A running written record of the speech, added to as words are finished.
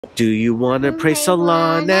Do you want to pray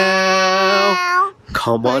Salah now?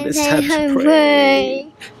 Come on, it's time to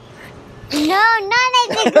pray. No, not like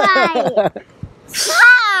the guy.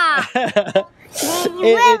 Stop!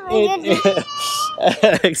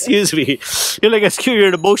 Excuse me. You're like, excuse, you're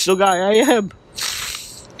an emotional guy. I am.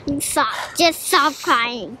 Stop. Just stop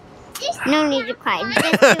crying. No need to cry.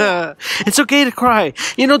 Just do it. It's okay to cry.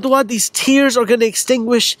 You know what? These tears are going to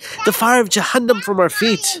extinguish the fire of Jahannam from our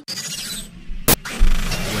feet.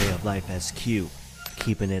 Way of Life SQ.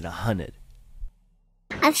 Keeping it 100.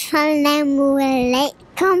 Assalamu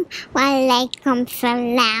alaikum wa alaikum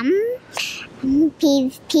salam.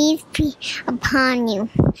 Peace upon you.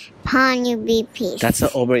 Upon you be peace. That's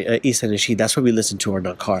the Omar Isa Nasheed. That's what we listen to in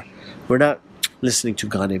our car. We're not listening to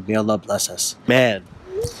Ghanim. May Allah bless us. Man.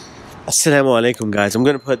 Assalamu alaikum, guys. I'm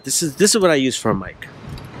gonna put this is what I use for a mic.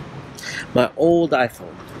 My old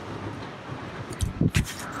iPhone.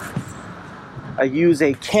 I use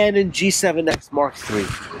a Canon G7X Mark III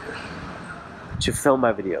to film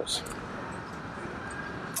my videos.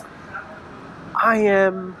 I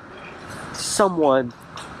am someone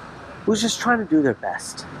who's just trying to do their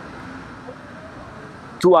best.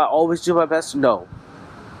 Do I always do my best? No.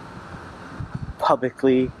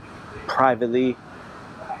 Publicly, privately.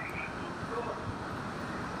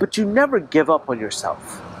 But you never give up on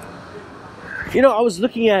yourself. You know, I was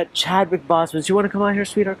looking at Chadwick Boseman. You want to come out here,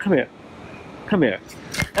 sweetheart? Come here. Come here.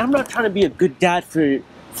 And I'm not trying to be a good dad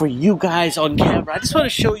for you guys on camera. I just want to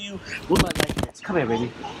show you what my life is. Come here,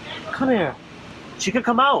 baby. Come here. She could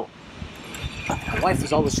come out. My wife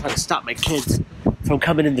is always trying to stop my kids from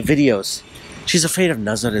coming in the videos. She's afraid of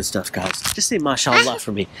nazar and stuff, guys. Just say mashallah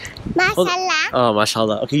for me. Mashallah. Oh,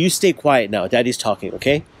 mashallah. Okay, you stay quiet now. Daddy's talking,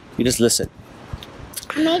 okay? You just listen.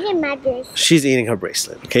 I'm eating my bracelet. She's eating her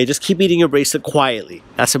bracelet, okay? Just keep eating your bracelet quietly.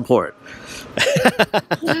 That's important.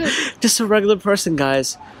 Just a regular person,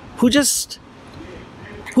 guys, who just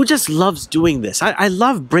loves doing this. I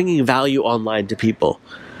love bringing value online to people.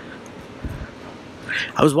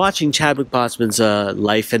 I was watching Chadwick Boseman's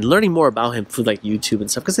life and learning more about him through like YouTube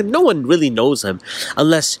and stuff, because no one really knows him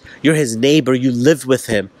unless you're his neighbor, you lived with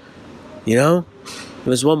him, you know? There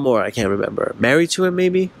was one more, I can't remember. Married to him,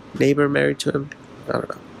 maybe? Neighbor married to him? I don't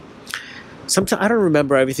know. Sometimes I don't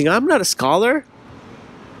remember everything. I'm not a scholar.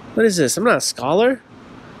 What is this? I'm not a scholar.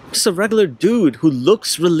 I'm just a regular dude who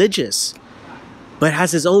looks religious, but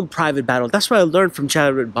has his own private battle. That's what I learned from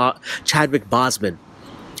Chadwick Boseman.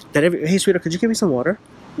 That hey, sweetheart, could you give me some water?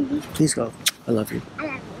 Mm-hmm. Please go. I love you. I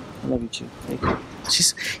love you. I love you too. Thank you.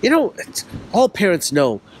 You know, all parents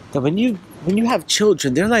know that when you have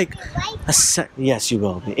children, they're like yes, you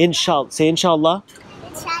will. Inshallah. Say inshallah.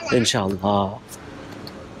 Inshallah. Inshallah.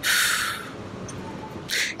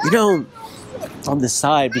 You know, on the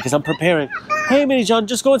side, because I'm preparing. Hey, Mini John,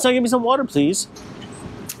 just go inside and give me some water, please.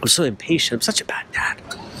 I'm so impatient. I'm such a bad dad.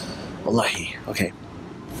 Wallahi. Okay.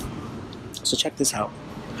 So check this out.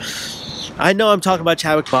 I know I'm talking about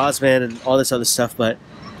Chadwick Boseman and all this other stuff, but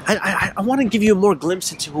I want to give you a more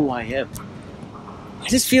glimpse into who I am. I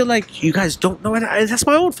just feel like you guys don't know it. That's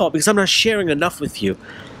my own fault because I'm not sharing enough with you.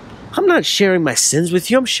 I'm not sharing my sins with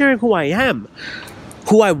you. I'm sharing who I am,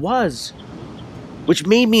 who I was, which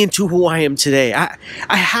made me into who I am today. I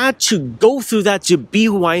had to go through that to be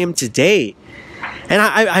who I am today. And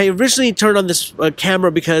I originally turned on this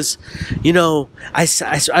camera because, you know, I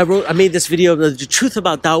made this video of the truth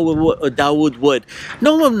about Daud Wood.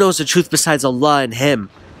 No one knows the truth besides Allah and him.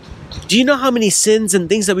 Do you know how many sins and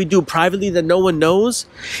things that we do privately that no one knows?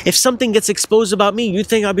 If something gets exposed about me, you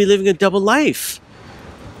think I'll be living a double life.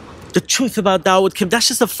 The truth about Daud Kim, that's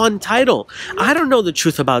just a fun title. I don't know the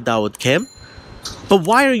truth about Daud Kim. But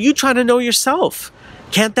why are you trying to know yourself?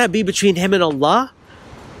 Can't that be between him and Allah?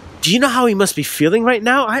 Do you know how he must be feeling right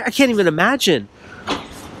now? I can't even imagine.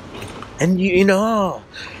 And you know,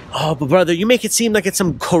 oh, but brother, you make it seem like it's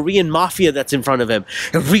some Korean mafia that's in front of him.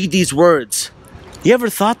 And read these words. You ever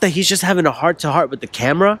thought that he's just having a heart-to-heart with the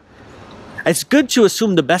camera? It's good to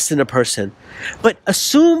assume the best in a person, but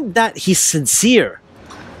assume that he's sincere.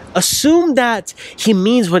 Assume that he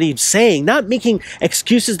means what he's saying, not making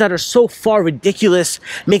excuses that are so far ridiculous,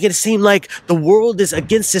 making it seem like the world is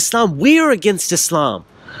against Islam. We're against Islam.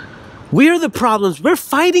 We're the problems. We're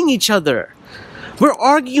fighting each other. We're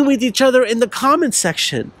arguing with each other in the comment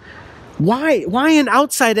section. Why an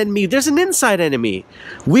outside enemy? There's an inside enemy.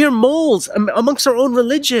 We're moles amongst our own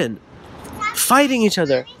religion, fighting each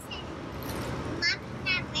other.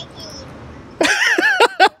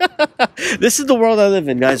 This is the world I live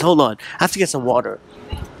in, guys. Hold on. I have to get some water.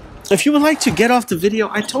 If you would like to get off the video,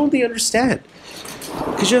 I totally understand.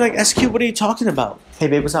 Because you're like, SQ, what are you talking about? Hey,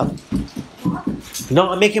 babe, what's up? No,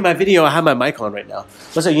 I'm making my video. I have my mic on right now.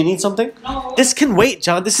 What's up? You need something? No. This can wait,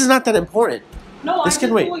 John. This is not that important. No, This I can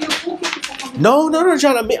just wait. know you're cooking. No,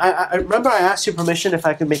 John. I remember I asked you permission if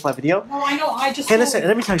I could make my video. No, I know. I just. Hey, listen.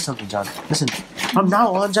 Let me tell you something, John. Listen. From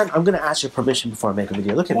now on, John, I'm gonna ask your permission before I make a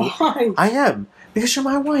video. Look at me. Why? I am, because you're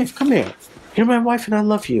my wife. Come here. You're my wife, and I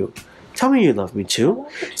love you. Tell me you love me too.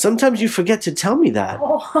 Sometimes you forget to tell me that.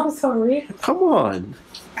 Oh, I'm sorry. Come on.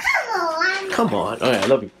 Come on. Oh yeah, I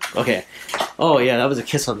love you. Okay. Oh yeah, that was a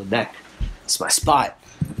kiss on the neck. It's my spot.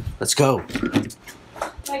 Let's go.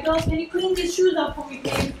 My girl, can you clean these shoes up for me,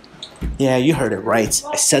 babe? Yeah, you heard it right.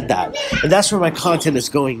 I said that. And that's where my content is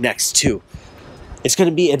going next too. It's going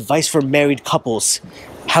to be advice for married couples.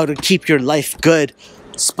 How to keep your life good.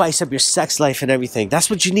 Spice up your sex life and everything. That's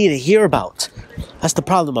what you need to hear about. That's the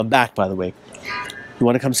problem. I'm back, by the way. You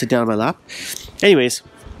want to come sit down on my lap? Anyways,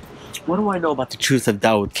 what do I know about the truth of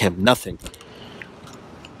Daud Kim? Nothing.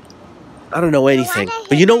 I don't know anything.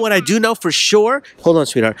 But you know what I do know for sure? Hold on,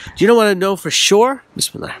 sweetheart. Do you know what I know for sure?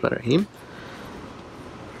 Bismillahirrahmanirrahim.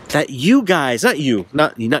 That you guys, not you,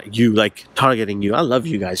 like targeting you. I love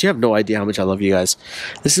you guys. You have no idea how much I love you guys.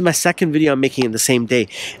 This is my second video I'm making in the same day.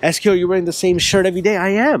 SQ, you're wearing the same shirt every day? I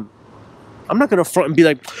am. I'm not going to front and be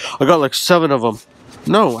like, I got like 7 of them.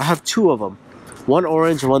 No, I have 2 of them. One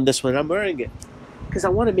orange and one this one. I'm wearing it because I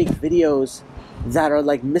want to make videos that are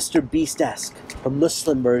like Mr. Beast-esque. A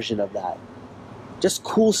Muslim version of that. Just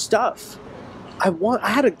cool stuff. I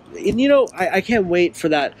can't wait for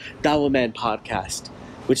that Dawah Man podcast,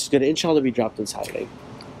 which is going to inshallah be dropped on Saturday.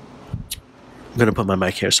 I'm going to put my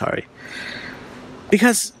mic here, sorry.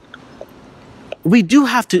 Because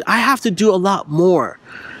I have to do a lot more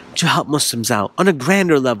to help Muslims out on a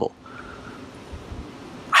grander level.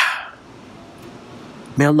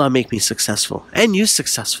 May Allah make me successful and you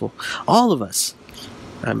successful. All of us.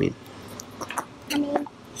 I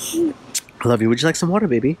love you. Would you like some water,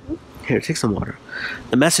 baby? Here, take some water.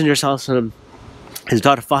 The Messenger Sallallahu, his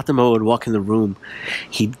daughter Fatima would walk in the room.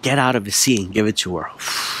 He'd get out of his seat and give it to her.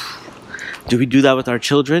 Do we do that with our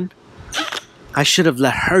children? I should have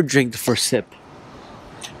let her drink the first sip.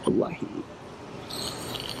 Wallahi.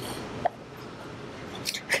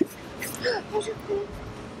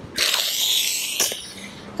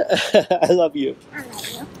 I love you.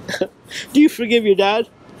 Do you forgive your dad?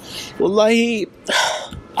 Wallahi,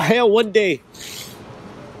 one day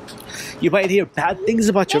you might hear bad things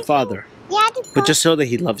about your father, but just know that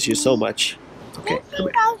he loves you so much. Okay, come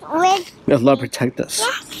here. May Allah protect us.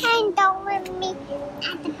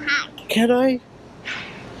 Can I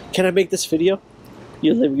make this video?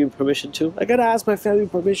 You'll give me permission to? I gotta ask my family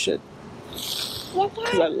permission.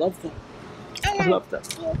 Because I love them. I love them.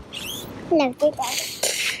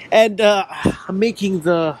 And I'm making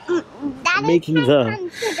the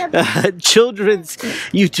children's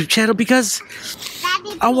YouTube channel because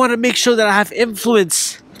I want to make sure that I have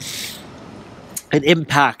influence and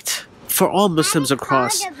impact for all Muslims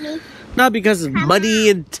across. Not because of money,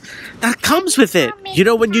 and that comes with it. You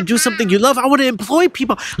know, when you do something you love, I want to employ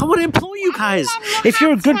people. I want to employ you guys. If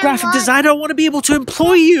you're a good graphic designer, I want to be able to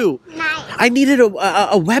employ you. I needed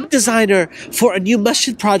a web designer for a new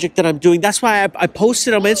masjid project that I'm doing. That's why I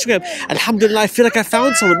posted on my Instagram. Alhamdulillah, I feel like I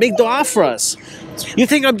found someone. Make dua for us. You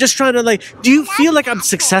think I'm just trying to do you feel like I'm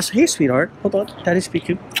successful? Hey, sweetheart. Hold on. Daddy's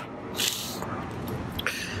speaking.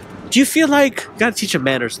 Do you feel like... Gotta teach him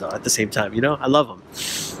manners, though, at the same time, you know? I love him.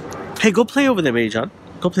 Hey, go play over there, Mary John.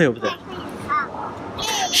 Go play over there.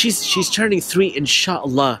 She's turning 3,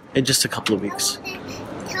 inshallah, in just a couple of weeks.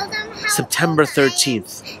 September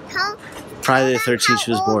 13th. Friday the 13th she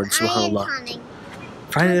was born, subhanAllah.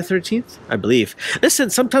 Friday the 13th? I believe. Listen,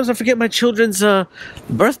 sometimes I forget my children's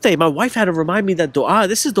birthday. My wife had to remind me that dua.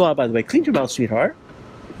 This is dua, by the way. Clean your mouth, sweetheart.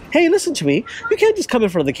 Hey, listen to me. You can't just come in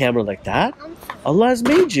front of the camera like that. Allah has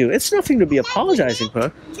made you. It's nothing to be apologizing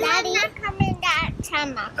for. Daddy, come in that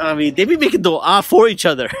camera. I mean, they be making dua for each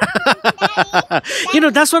other. You know,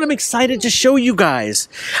 that's what I'm excited to show you guys.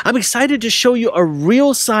 I'm excited to show you a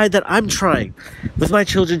real side that I'm trying with my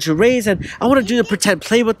children to raise, and I want to do the pretend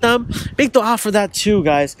play with them. Make dua for that too,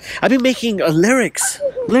 guys. I've been making lyrics.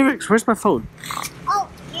 Where's my phone?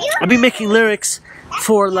 I've been making lyrics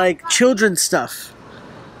for children's stuff.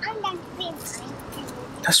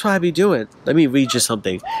 That's what I be doing. Let me read you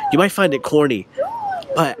something. You might find it corny,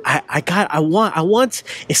 but I want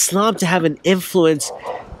Islam to have an influence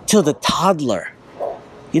to the toddler.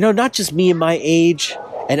 You know, not just me and my age,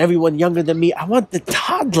 and everyone younger than me. I want the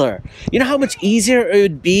toddler. You know how much easier it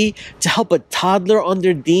would be to help a toddler on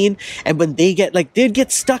their deen, and when they get like, they'd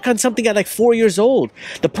get stuck on something at like 4 years old.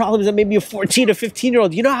 The problem is that maybe a 14 or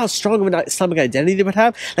 15-year-old, you know how strong of an Islamic identity they would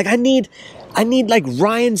have? Like I need like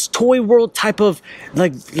Ryan's Toy World type of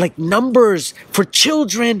like numbers for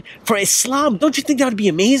children, for Islam. Don't you think that would be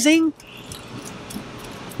amazing?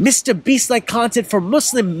 Mr. Beast-like content for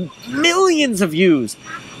Muslim, millions of views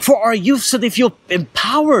for our youth so they feel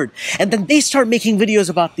empowered, and then they start making videos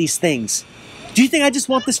about these things. Do you think I just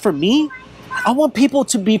want this for me? I want people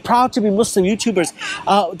to be proud to be Muslim YouTubers.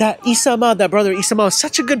 That Isama, that brother Isama, is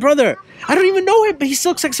such a good brother. I don't even know him, but he still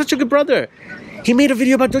looks like such a good brother. He made a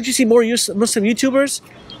video about, don't you see more Muslim YouTubers?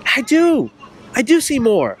 I do see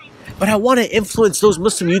more. But I want to influence those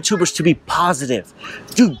Muslim YouTubers to be positive,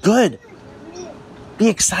 do good, be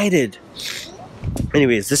excited.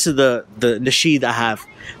 Anyways, this is the nasheed I have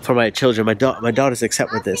for my children. My daughters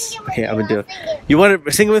accept with this. Okay, I'm gonna do it. You want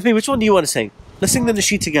to sing it with me? Which one do you want to sing? Let's sing the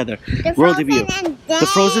nasheed together. World of You. The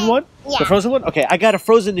Frozen one? Yeah. The Frozen one? Okay, I got a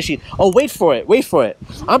Frozen nasheed. Oh, wait for it. Wait for it.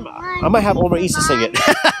 I might have Omar Issa sing it.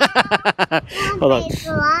 Hold on.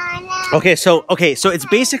 Okay, so it's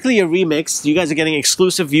basically a remix. You guys are getting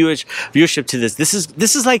exclusive viewership to this. This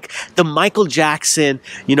is like the Michael Jackson,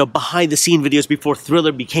 you know, behind the scene videos before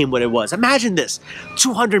Thriller became what it was. Imagine this,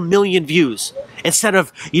 200 million views instead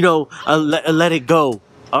of, you know, Let It Go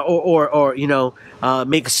or you know,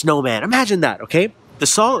 Make a Snowman. Imagine that. Okay, the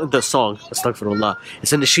song, astaghfirullah,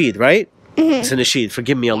 it's a nasheed, right? It's a nasheed.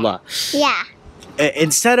 Forgive me, Allah. Yeah.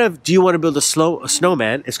 Instead of Do You Want to Build a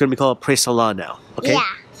Snowman, it's going to be called Pray Salah now. Okay. Yeah.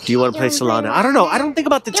 Do you want to play Salah now? I don't know. I don't think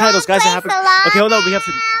about the titles, guys. It happens. Okay, hold on. We have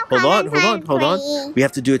to hold on. We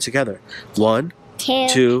have to do it together. 1,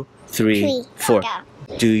 2, 3, 4.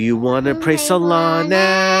 Do you want to pray Salah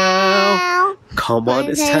now? Come on,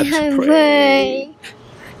 it's time to pray.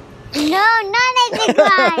 No, not like the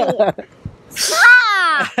guy.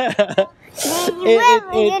 Stop.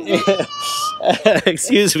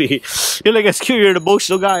 Excuse me. You're like, excuse me, you're an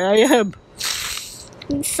emotional guy. I am.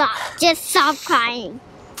 Stop. Just stop crying.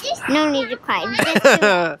 No need to cry. Just do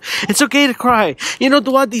it. It's okay to cry. You know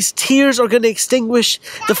what? These tears are going to extinguish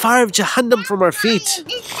the fire of Jahannam from our feet.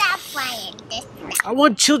 Just stop crying. I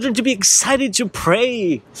want children to be excited to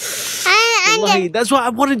pray. Wallahi, that's why I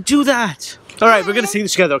want to do that. All right, we're going to sing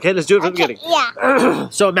this together, okay? Let's do it from the beginning. Yeah.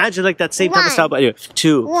 So imagine like that same type of style, but you.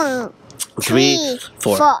 2, 3,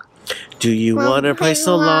 4. Do you want to pray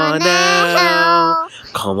Salah now?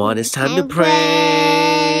 Come on, it's time to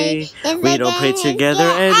pray. We don't pray together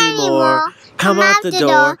anymore. Come out the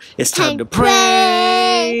door, it's time to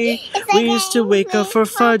pray. We used to wake up for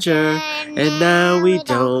Fajr, and now we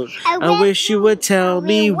don't. I wish you would tell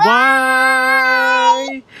me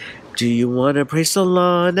why. Do you want to pray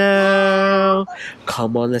Salah now?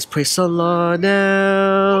 Come on, let's pray Salah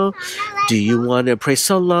now. Do you want to pray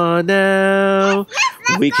Salah now?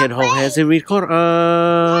 We can hold hands and read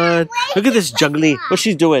Quran. Look at this Jungli. What's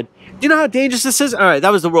she doing? Do you know how dangerous this is? All right,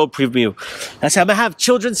 that was the world preview. That's how I'm going to have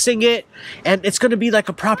children sing it, and it's going to be like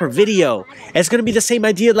a proper video. And it's going to be the same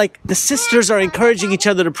idea, like the sisters are encouraging each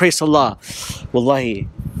other to pray Salah. Wallahi.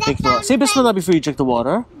 Say Bismillah before you drink the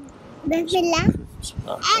water. Bismillah.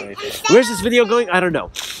 Oh, where's this video going? I don't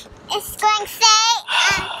know. It's going to say,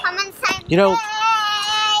 come inside. You know,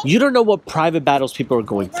 you don't know what private battles people are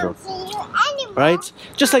going through. Right?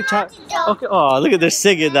 Just like okay. Oh, look at they're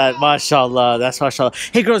singing that. MashaAllah. That's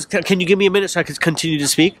MashaAllah. Hey girls, can you give me a minute so I can continue to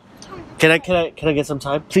speak? Can I get some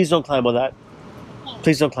time? Please don't climb on that.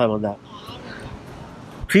 Please don't climb on that.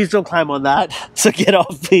 Please don't climb on that. So get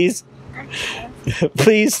off, please.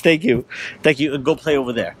 Please, thank you. Thank you. And go play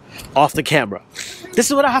over there. Off the camera. This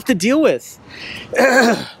is what I have to deal with.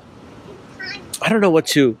 I don't know what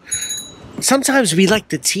to. Sometimes we like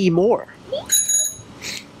the tea more.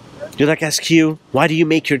 You're like, SQ, why do you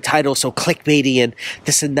make your title so clickbaity and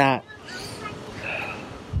this and that?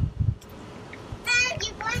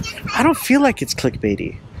 I don't feel like it's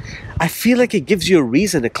clickbaity. I feel like it gives you a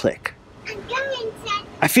reason to click.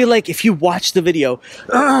 I feel like if you watch the video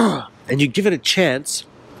and you give it a chance,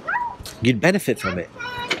 you'd benefit from it.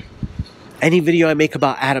 Any video I make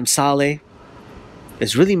about Adam Saleh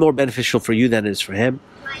is really more beneficial for you than it is for him.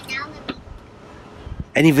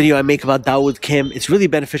 Any video I make about Daud Kim, it's really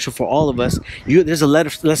beneficial for all of us. There's a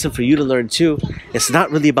lesson for you to learn too. It's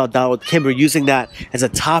not really about Daud Kim. We're using that as a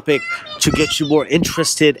topic to get you more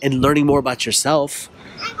interested in learning more about yourself.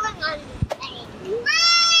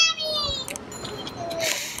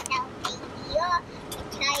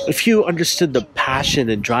 If you understood the passion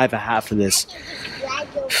and drive I have for this.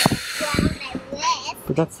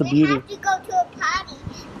 But that's the beauty.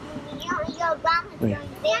 Wait.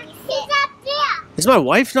 He's up there. Is my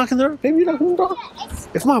wife knocking the door? Baby, you knocking the door?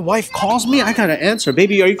 If my wife calls me, I gotta answer.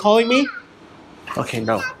 Baby, are you calling me? Okay,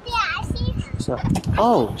 no. He's up there. I see. So,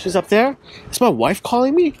 oh, she's up there? Is my wife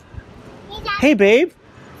calling me? He's up Hey, babe.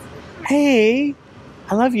 Hey.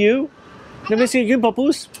 I love you. Let me see you,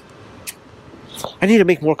 papoose. I need to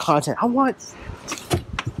make more content. I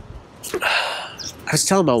was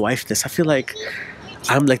telling my wife this. I feel like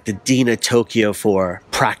I'm like the Dean of Tokyo for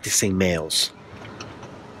practicing males.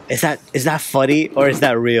 Is that funny or is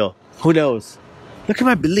that real? Who knows? Look at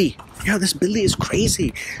my Billy. Yo, this Billy is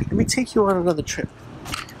crazy. Let me take you on another trip.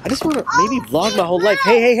 I just want to maybe vlog my whole life.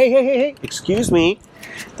 Hey. Excuse me.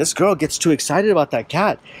 This girl gets too excited about that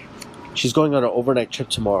cat. She's going on an overnight trip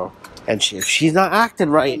tomorrow. And if she's not acting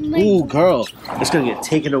right, ooh, girl, it's going to get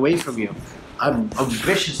taken away from you. I'm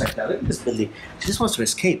vicious like that. Look at this Billy. She just wants to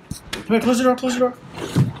escape. Come here, close the door, close the door.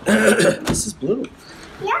 This is Blue.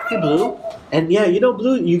 Hey, Blue. And yeah, you know,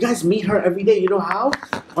 Blue, you guys meet her every day. You know how?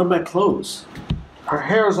 On my clothes. Her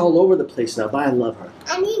hair is all over the place now, but I love her.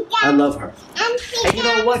 I love her. And you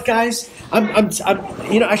know what, guys?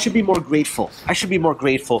 You know, I should be more grateful. I should be more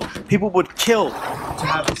grateful. People would kill to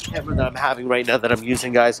have this camera that I'm having right now that I'm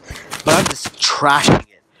using, guys. But I'm just trashing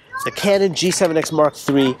it. The Canon G7X Mark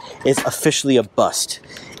III is officially a bust.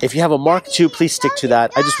 If you have a Mark II, please stick to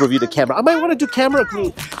that. I just reviewed the camera. I might want to do camera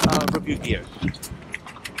review gear.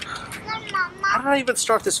 How did I even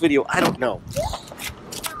start this video? I don't know.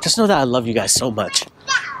 Just know that I love you guys so much.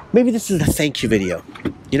 Maybe this is a thank you video,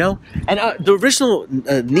 you know? And the original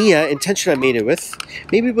Nia intention I made it with,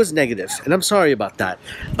 maybe it was negative, and I'm sorry about that.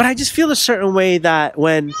 But I just feel a certain way that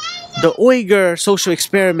when the Uyghur social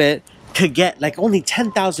experiment could get like only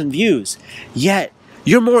 10,000 views, yet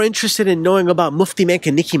you're more interested in knowing about Mufti Menk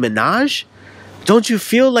and Nicki Minaj? Don't you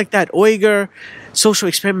feel like that Uyghur social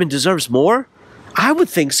experiment deserves more? I would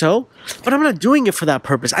think so, but I'm not doing it for that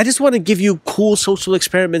purpose. I just want to give you cool social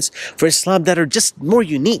experiments for Islam that are just more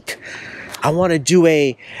unique. I want to do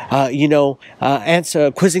a,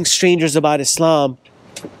 answer quizzing strangers about Islam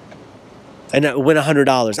and win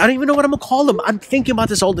 $100. I don't even know what I'm going to call them. I'm thinking about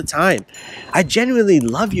this all the time. I genuinely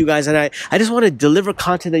love you guys, and I just want to deliver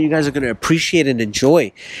content that you guys are going to appreciate and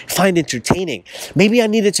enjoy, find entertaining. Maybe I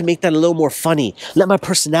needed to make that a little more funny, let my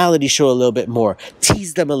personality show a little bit more,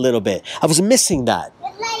 tease them a little bit. I was missing that.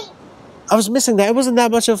 It wasn't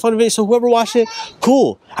that much of a fun video, so whoever watched it,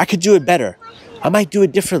 cool. I could do it better. I might do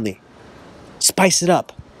it differently. Spice it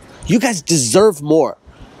up. You guys deserve more.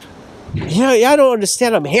 Yeah, I don't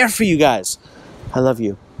understand. I'm here for you guys. I love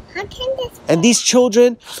you. And these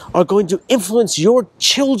children are going to influence your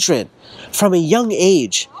children from a young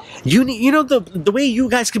age. You know the way you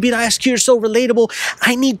guys can be the ISQ are so relatable.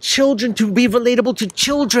 I need children to be relatable to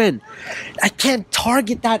children. I can't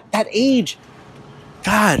target that age.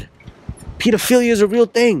 God, pedophilia is a real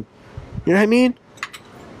thing. You know what I mean?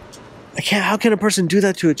 How can a person do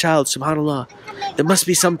that to a child? SubhanAllah. There must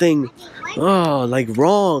be something, like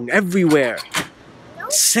wrong everywhere.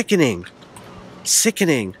 Sickening.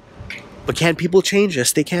 But can people change?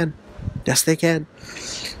 Yes, they can. Yes, they can.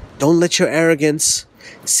 Don't let your arrogance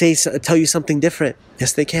tell you something different.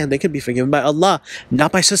 Yes, they can. They could be forgiven by Allah,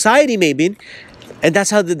 not by society, maybe. And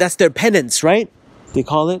that's their penance, right? They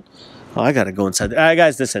call it. Oh, I gotta go inside. All right,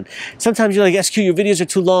 guys, listen. Sometimes you're like, SQ, your videos are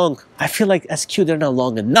too long. I feel like SQ, they're not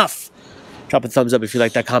long enough. Drop a thumbs up if you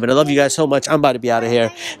like that comment. I love you guys so much. I'm about to be out of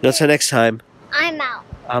here. Until next time. I'm out.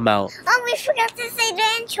 Oh, we forgot to say the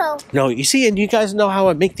intro. No, you see, and you guys know how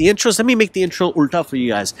I make the intros. Let me make the intro ulta for you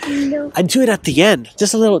guys. No. I do it at the end.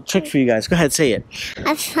 Just a little trick for you guys. Go ahead, say it.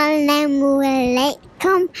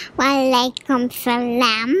 Assalamualaikum walaikum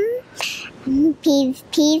salam. Peace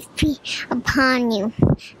upon you.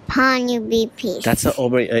 Upon you be peace. That's the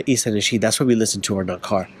Omar Isa Nasheed. That's what we listen to in our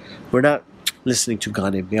car. We're not listening to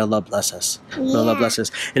Ghana. May Allah bless us. May Allah bless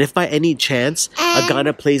us. And if by any chance a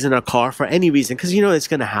Ghana plays in our car for any reason, because you know it's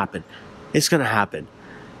going to happen. It's going to happen.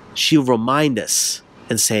 She'll remind us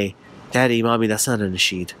and say, Daddy, Mommy, that's not a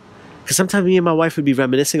Nasheed. Because sometimes me and my wife would be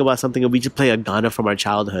reminiscing about something and we just play a Ghana from our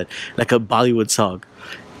childhood, like a Bollywood song.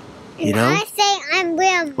 You know? I say I'm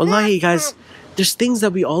real. Wallahi, guys, there's things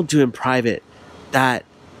that we all do in private that,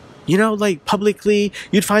 you know, like publicly,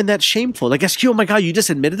 you'd find that shameful. Like, SQ, oh my God, you just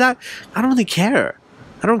admitted that? I don't really care.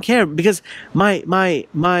 I don't care because I'm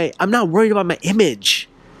not worried about my image.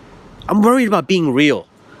 I'm worried about being real.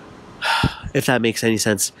 If that makes any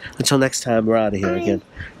sense. Until next time, we're out of here again.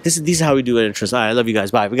 These are how we do it intros. All right, I love you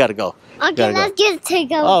guys. Bye. We gotta go. Okay, let's just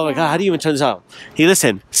take over. Oh my God, how do you even turn this on? Hey,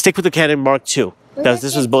 listen, stick with the Canon Mark II.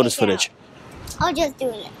 This was bonus footage. I'll just do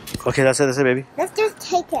it. Okay, that's it, baby. Let's just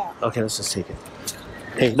take it. Okay, let's just take it.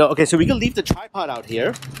 Hey, no, okay, so we can leave the tripod out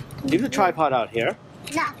here. Leave the tripod out here.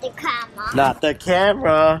 Not the camera. Not the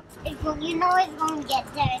camera. You know it's going to get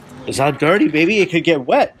dirty. It's not dirty, baby. It could get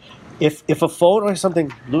wet. If a phone or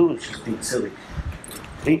something, Blue is just being silly.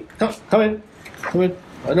 Hey, come in. Come in.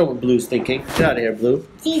 I know what Blue's thinking. Get out of here, Blue.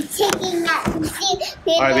 She's taking that.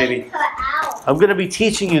 All right, baby. Her out. I'm going to be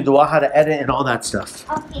teaching you, Dua, how to edit and all that stuff.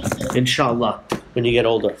 Okay, Inshallah, when you get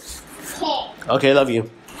older. Okay. Okay, love you.